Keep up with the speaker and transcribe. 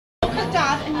Look at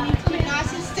Dad, and you need to keep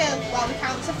nice and still while we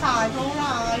count to 5,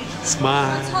 alright?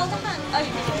 Smile. Let's hold a hand.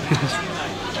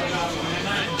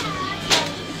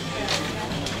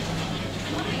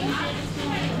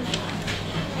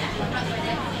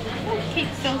 Keep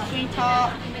still,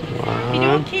 sweetheart. If you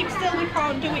don't keep still, we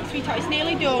can't do it, sweetheart. It's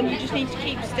nearly done. You just need to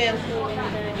keep still.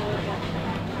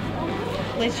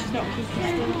 Liz, she's not keeping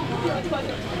still.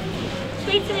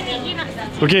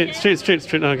 Okay, straight.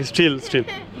 Okay, still.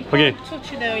 Okay. Touch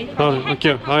her though. Oh,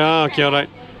 okay. Oh, yeah, okay, alright.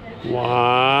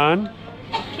 1.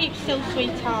 Keep still,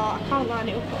 sweetheart. I can't line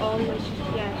it up at all. Liz.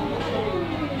 Yeah.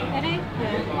 Ready?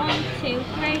 Yeah. 1, 2,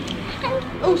 3.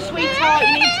 Oh, sweetheart,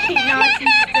 you need to keep nice and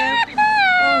still.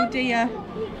 Oh dear.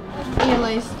 Here,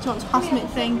 Liz, do you want to pass me the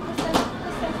thing?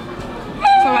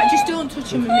 It's alright, just don't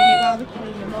touch them a minute while we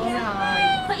clean them,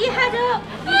 alright? Put your head up.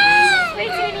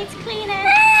 Sweetie, we need to clean it.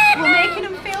 We're making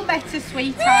them feel better,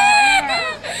 sweetheart.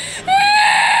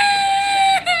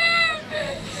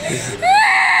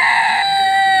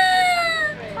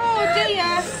 Oh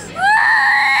dear.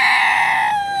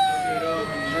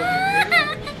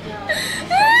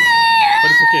 But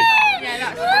it's okay. Yeah,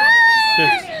 that's fine.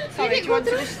 Yeah. Sorry, do you want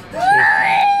to just...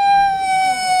 Yeah.